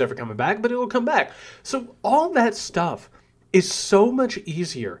signs it's ever coming back, but it'll come back. So all that stuff is so much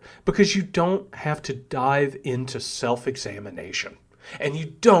easier because you don't have to dive into self-examination, and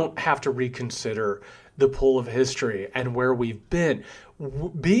you don't have to reconsider the pull of history and where we've been.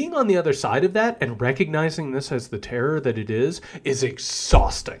 Being on the other side of that and recognizing this as the terror that it is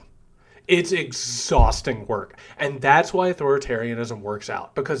exhausting. It's exhausting work. And that's why authoritarianism works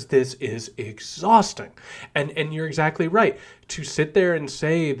out, because this is exhausting. And you're exactly right. To sit there and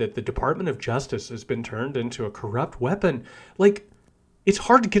say that the Department of Justice has been turned into a corrupt weapon, like, it's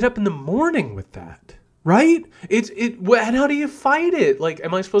hard to get up in the morning with that, right? And how do you fight it? Like,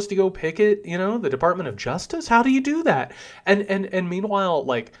 am I supposed to go picket, the Department of Justice? How do you do that? And meanwhile,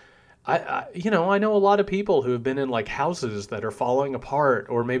 like, I know a lot of people who have been in like houses that are falling apart,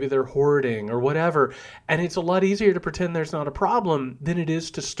 or maybe they're hoarding or whatever. And it's a lot easier to pretend there's not a problem than it is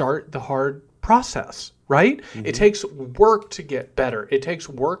to start the hard process, right? Mm-hmm. It takes work to get better. It takes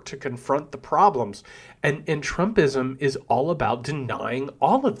work to confront the problems. And Trumpism is all about denying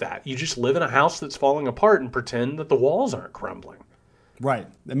all of that. You just live in a house that's falling apart and pretend that the walls aren't crumbling. Right.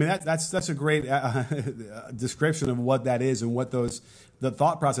 I mean, that's a great description of what that is and what the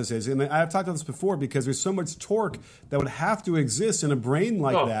thought process is. And I've talked about this before because there's so much torque that would have to exist in a brain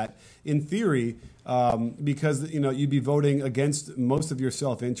like that, in theory, because you'd be voting against most of your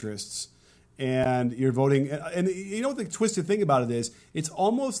self-interests, and you're voting. And you know what the twisted thing about it is? It's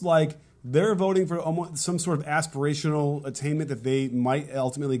almost like they're voting for almost some sort of aspirational attainment that they might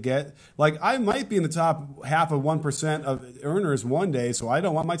ultimately get. Like, I might be in the top half of 1% of earners one day, so I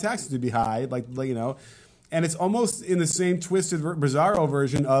don't want my taxes to be high. And it's almost in the same twisted, bizarro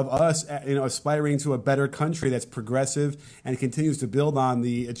version of us, aspiring to a better country that's progressive and continues to build on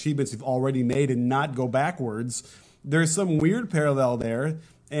the achievements we've already made and not go backwards. There's some weird parallel there.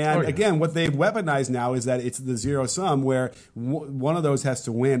 And again, what they've weaponized now is that it's the zero sum where one of those has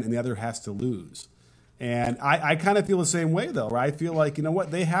to win and the other has to lose. And I kind of feel the same way, though, right? I feel like, you know what,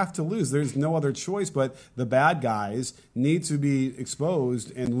 they have to lose. There's no other choice, but the bad guys need to be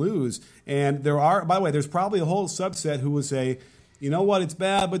exposed and lose. And by the way, there's probably a whole subset who will say, you know what, it's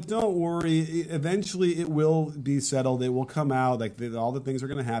bad, but don't worry. Eventually it will be settled. It will come out. All the things are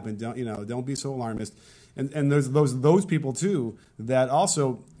going to happen. Don't be so alarmist. And there's those people, too, that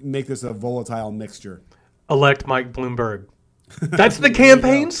also make this a volatile mixture. Elect Mike Bloomberg. That's the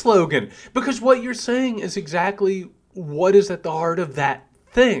campaign slogan. Because what you're saying is exactly what is at the heart of that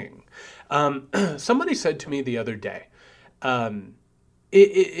thing. Somebody said to me the other day,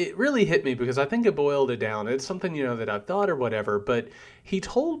 it really hit me because I think it boiled it down. It's something, that I've thought or whatever. But he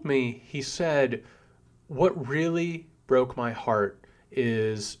told me, he said, what really broke my heart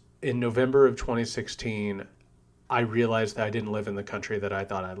is in November of 2016, I realized that I didn't live in the country that I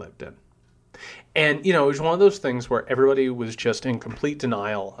thought I lived in. And, it was one of those things where everybody was just in complete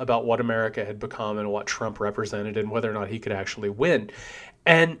denial about what America had become and what Trump represented and whether or not he could actually win.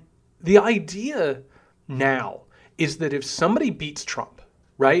 And the idea now is that if somebody beats Trump,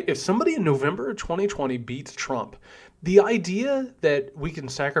 right? If somebody in November of 2020 beats Trump, the idea that we can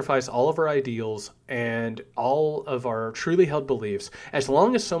sacrifice all of our ideals and all of our truly held beliefs as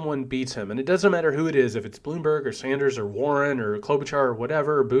long as someone beats him, and it doesn't matter who it is, if it's Bloomberg or Sanders or Warren or Klobuchar or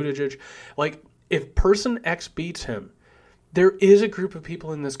whatever, or Buttigieg, if person X beats him, there is a group of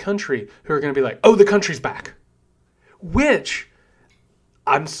people in this country who are going to be like, oh, the country's back. Which,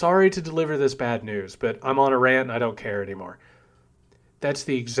 I'm sorry to deliver this bad news, but I'm on a rant and I don't care anymore. That's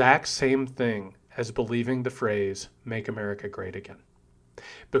the exact same thing as believing the phrase, make America great again.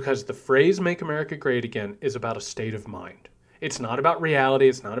 Because the phrase, make America great again, is about a state of mind. It's not about reality.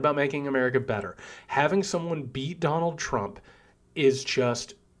 It's not about making America better. Having someone beat Donald Trump is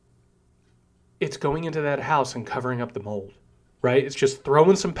just, it's going into that house and covering up the mold, right? It's just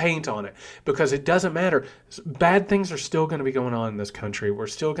throwing some paint on it because it doesn't matter. Bad things are still going to be going on in this country. We're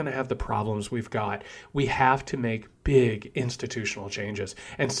still going to have the problems we've got. We have to make big institutional changes,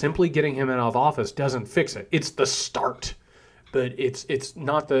 and simply getting him out of office doesn't fix it. It's the start, but it's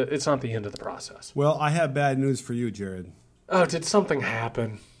not the end of the process. Well, I have bad news for you, Jared. Oh, did something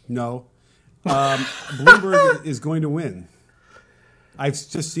happen? No. Bloomberg is going to win. I've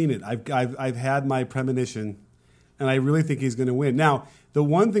just seen it. I've had my premonition, and I really think he's going to win. Now, the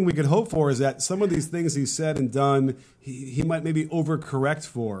one thing we could hope for is that some of these things he's said and done, he might maybe overcorrect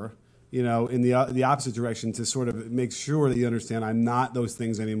for, in the opposite direction to sort of make sure that you understand I'm not those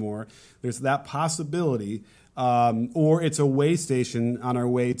things anymore. There's that possibility. Or it's a way station on our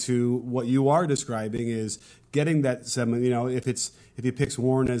way to what you are describing is getting that segment, if he picks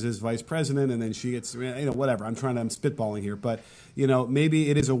Warren as his vice president and then she gets, whatever. I'm spitballing here. But, maybe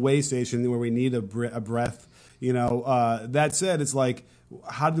it is a way station where we need a breath. That said, it's like,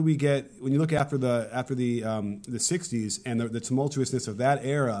 how do we get, when you look after the 60s and the tumultuousness of that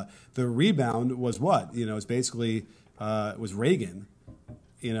era, the rebound was what? It's basically, was Reagan,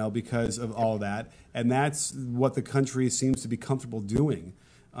 because of all of that. And that's what the country seems to be comfortable doing.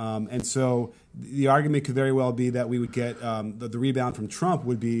 And so the argument could very well be that we would get the rebound from Trump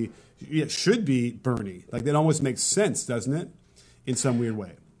should be Bernie. Like, that almost makes sense, doesn't it? In some weird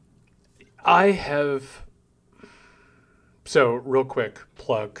way. So real quick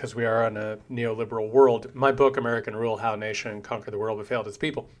plug, because we are on a neoliberal world. My book, American Rule, How a Nation Conquered the World But Failed Its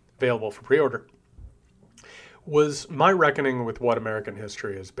People, available for pre-order, was my reckoning with what American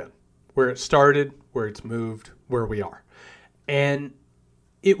history has been. Where it started, where it's moved, where we are. And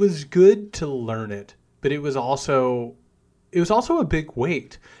it was good to learn it, but it was also a big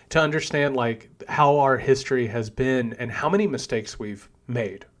weight to understand how our history has been and how many mistakes we've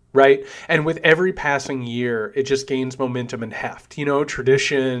made right? And with every passing year, it just gains momentum and heft,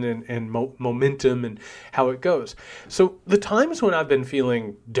 tradition and momentum and how it goes. So the times when I've been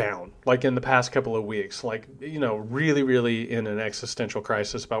feeling down, like in the past couple of weeks, like, really, really in an existential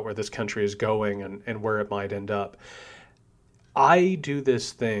crisis about where this country is going and where it might end up, I do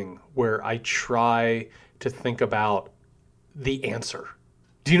this thing where I try to think about the answer.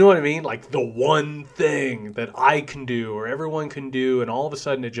 Do you know what I mean? Like the one thing that I can do or everyone can do, and all of a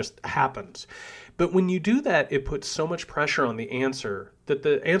sudden it just happens. But when you do that, it puts so much pressure on the answer that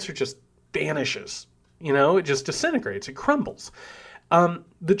the answer just vanishes. It just disintegrates. It crumbles.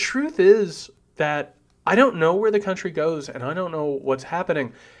 The truth is that I don't know where the country goes, and I don't know what's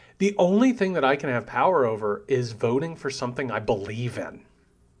happening. The only thing that I can have power over is voting for something I believe in.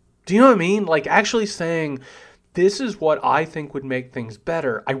 Do you know what I mean? Like actually saying, this is what I think would make things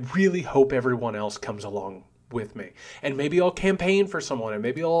better. I really hope everyone else comes along with me. And maybe I'll campaign for someone, and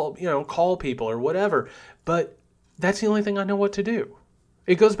maybe I'll, call people or whatever. But that's the only thing I know what to do.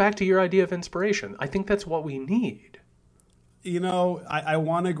 It goes back to your idea of inspiration. I think that's what we need. I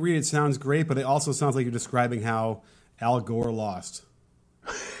want to agree it sounds great, but it also sounds like you're describing how Al Gore lost.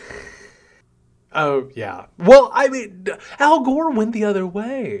 Oh, yeah. Well, I mean, Al Gore went the other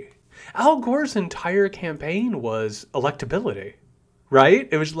way. Al Gore's entire campaign was electability, right?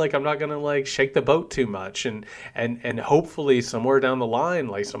 It was like, I'm not going to shake the boat too much and hopefully somewhere down the line,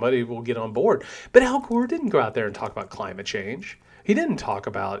 somebody will get on board. But Al Gore didn't go out there and talk about climate change. He didn't talk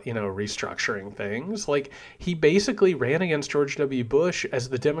about, restructuring things. He basically ran against George W. Bush as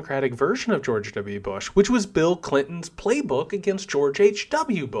the Democratic version of George W. Bush, which was Bill Clinton's playbook against George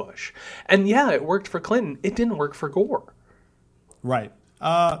H.W. Bush. And yeah, it worked for Clinton. It didn't work for Gore. Right.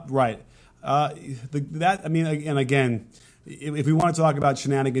 Right. And again, if we want to talk about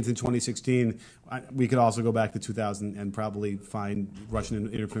shenanigans in 2016, we could also go back to 2000 and probably find Russian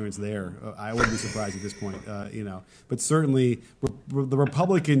interference there. I wouldn't be surprised at this point, But certainly, the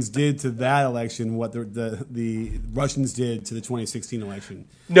Republicans did to that election what the Russians did to the 2016 election.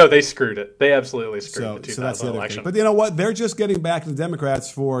 No, they screwed it. They absolutely screwed the 2000 that's the other election. thing. But you know what? They're just getting back to the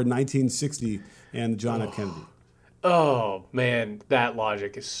Democrats for 1960 and John F. Kennedy. Oh man, that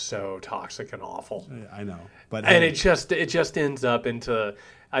logic is so toxic and awful. I know, but it just ends up into.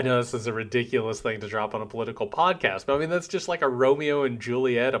 I know this is a ridiculous thing to drop on a political podcast, but I mean that's just like a Romeo and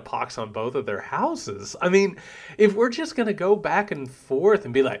Juliet, a pox on both of their houses. I mean, if we're just gonna go back and forth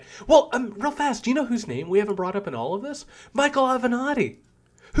and be like, well, real fast, do you know whose name we haven't brought up in all of this? Michael Avenatti.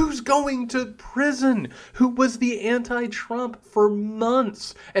 Who's going to prison, who was the anti-Trump for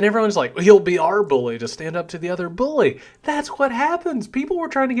months. And everyone's like, well, he'll be our bully to stand up to the other bully. That's what happens. People were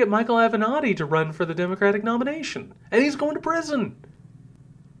trying to get Michael Avenatti to run for the Democratic nomination, and he's going to prison.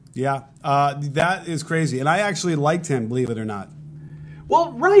 Yeah, that is crazy. And I actually liked him, believe it or not.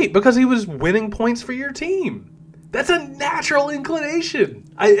 Well, right, because he was winning points for your team. That's a natural inclination.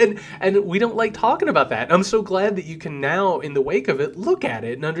 And we don't like talking about that. I'm so glad that you can now, in the wake of it, look at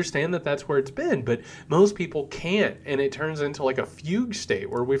it and understand that that's where it's been. But most people can't, and it turns into like a fugue state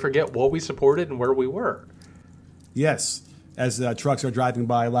where we forget what we supported and where we were. Yes. As trucks are driving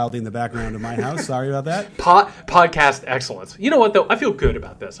by loudly in the background of my house. Sorry about that. Podcast excellence. You know what, though? I feel good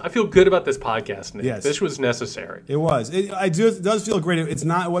about this. I feel good about this podcast, Nick. Yes. This was necessary. It was. It does feel great. It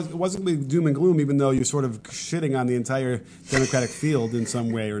wasn't really doom and gloom, even though you're sort of shitting on the entire Democratic field in some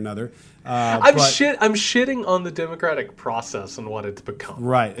way or another. I'm shitting on the Democratic process and what it's become.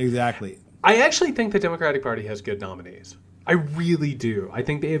 Right, exactly. I actually think the Democratic Party has good nominees. I really do. I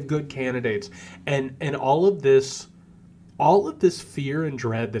think they have good candidates. And all of this fear and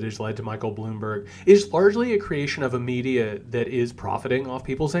dread that has led to Michael Bloomberg is largely a creation of a media that is profiting off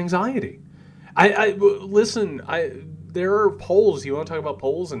people's anxiety. Listen, there are polls. You want to talk about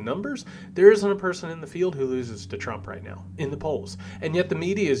polls and numbers? There isn't a person in the field who loses to Trump right now in the polls. And yet the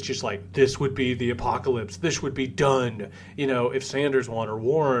media is just like, this would be the apocalypse. This would be done, if Sanders won or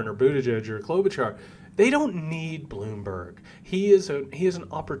Warren or Buttigieg or Klobuchar. They don't need Bloomberg. He is an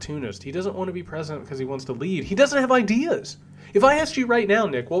opportunist. He doesn't want to be president because he wants to lead. He doesn't have ideas. If I asked you right now,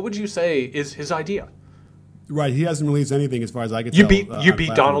 Nick, what would you say is his idea? Right. He hasn't released anything as far as I can tell. You beat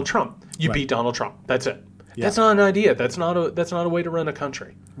platform. Donald Trump. You right. beat Donald Trump. That's it. Yeah. That's not an idea. That's not a way to run a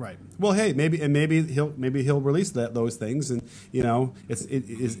country. Right. Well, hey, maybe he'll release those things, and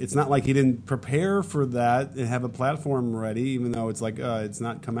it's not like he didn't prepare for that and have a platform ready, even though it's like it's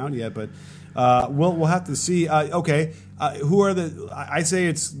not come out yet. But we'll have to see. Okay, who are the? I say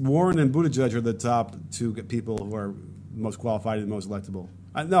it's Warren and Buttigieg are the top two people who are most qualified and most electable.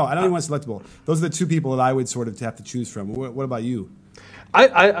 No, I don't even want selectable. Those are the two people that I would sort of have to choose from. What about you?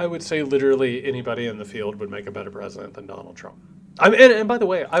 I would say literally anybody in the field would make a better president than Donald Trump. And by the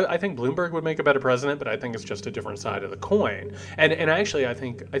way, I think Bloomberg would make a better president, but I think it's just a different side of the coin. And actually, I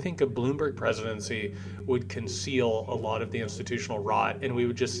think a Bloomberg presidency would conceal a lot of the institutional rot, and we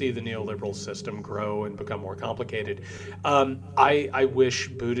would just see the neoliberal system grow and become more complicated. I wish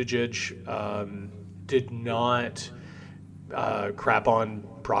Buttigieg did not crap on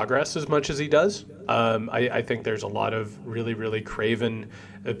progress as much as he does. I think there's a lot of really, really craven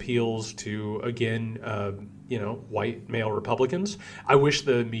appeals to, again, white male Republicans. I wish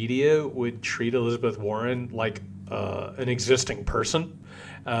the media would treat Elizabeth Warren like an existing person.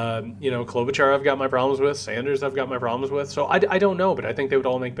 Klobuchar I've got my problems with. Sanders I've got my problems with. So I don't know, but I think they would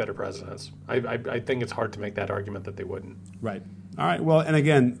all make better presidents. I think it's hard to make that argument that they wouldn't. Right. All right. Well, and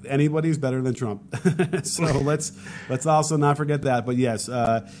again, anybody's better than Trump. So let's also not forget that. But yes,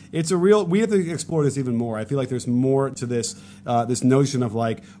 it's a real. We have to explore this even more. I feel like there's more to this this notion of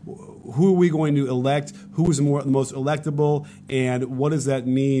like, who are we going to elect? Who is the most electable, and what does that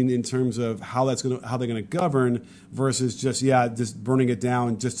mean in terms of how they're going to govern versus just burning it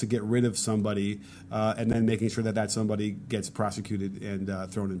down just to get rid of somebody and then making sure that somebody gets prosecuted and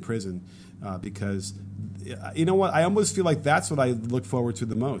thrown in prison because. You know what? I almost feel like that's what I look forward to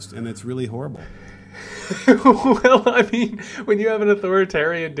the most, and it's really horrible. Well, I mean, when you have an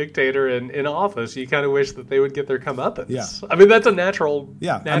authoritarian dictator in office, you kind of wish that they would get their comeuppance. Yeah. I mean, that's a natural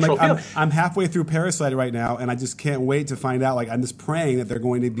feeling. I'm halfway through Parasite right now, and I just can't wait to find out. Like, I'm just praying that they're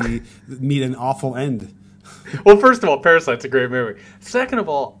going to meet an awful end. Well, first of all, Parasite's a great movie. Second of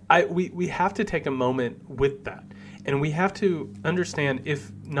all, we have to take a moment with that. And we have to understand,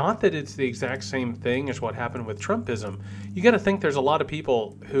 if not that it's the exact same thing as what happened with Trumpism, you got to think there's a lot of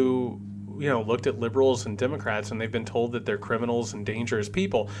people who, looked at liberals and Democrats and they've been told that they're criminals and dangerous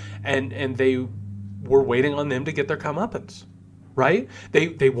people, and they were waiting on them to get their comeuppance, right?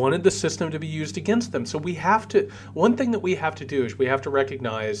 They wanted the system to be used against them. So one thing that we have to do is we have to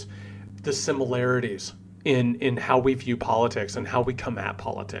recognize the similarities in how we view politics and how we come at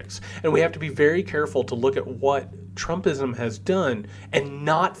politics. And we have to be very careful to look at what Trumpism has done and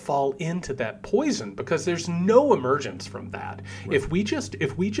not fall into that poison, because there's no emergence from that. Right. If we just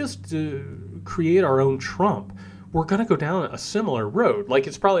create our own Trump, we're going to go down a similar road. Like,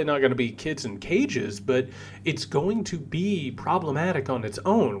 it's probably not going to be kids in cages, but it's going to be problematic on its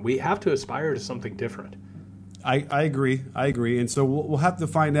own. We have to aspire to something different. I agree. And so we'll have to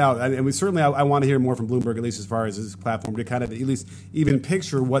find out. And we certainly, I want to hear more from Bloomberg, at least as far as his platform, to kind of at least even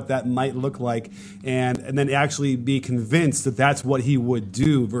picture what that might look like, and then actually be convinced that that's what he would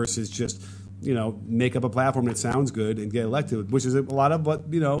do versus just, make up a platform that sounds good and get elected, which is a lot of what,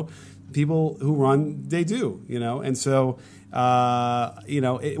 people who run, they do, And so,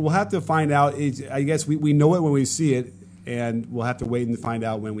 we'll have to find out. I guess we know it when we see it, and we'll have to wait and find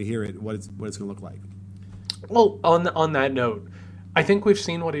out when we hear it what it's going to look like. Well, on that note, I think we've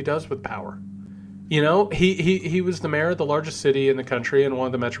seen what he does with power. He was the mayor of the largest city in the country and one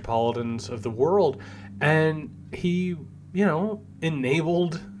of the metropolitans of the world, and he,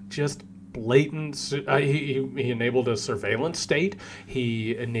 enabled just blatant. He enabled a surveillance state.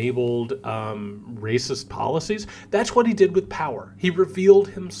 He enabled racist policies. That's what he did with power. He revealed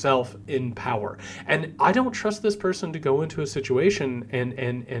himself in power. And I don't trust this person to go into a situation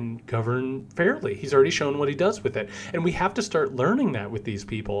and govern fairly. He's already shown what he does with it. And we have to start learning that with these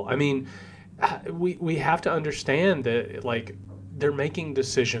people. I mean, we have to understand that, like, they're making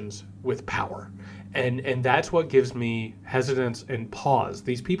decisions with power. And that's what gives me hesitance and pause.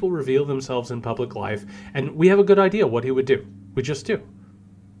 These people reveal themselves in public life, and we have a good idea what he would do. We just do.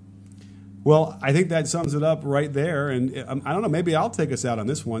 Well, I think that sums it up right there. And I don't know, maybe I'll take us out on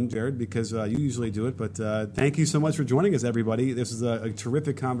this one, Jared, because you usually do it. But thank you so much for joining us, everybody. This is a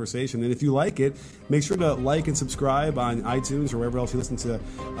terrific conversation. And if you like it, make sure to like and subscribe on iTunes or wherever else you listen to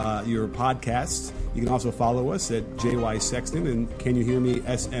your podcasts. You can also follow us at JY Sexton and Can You Hear Me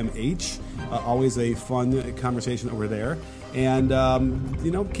SMH. Always a fun conversation over there. And,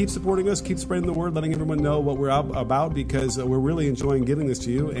 keep supporting us, keep spreading the word, letting everyone know what we're about, because we're really enjoying giving this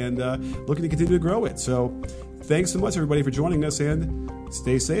to you and looking to continue to grow it. So thanks so much, everybody, for joining us, and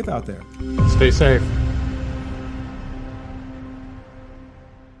stay safe out there. Stay safe.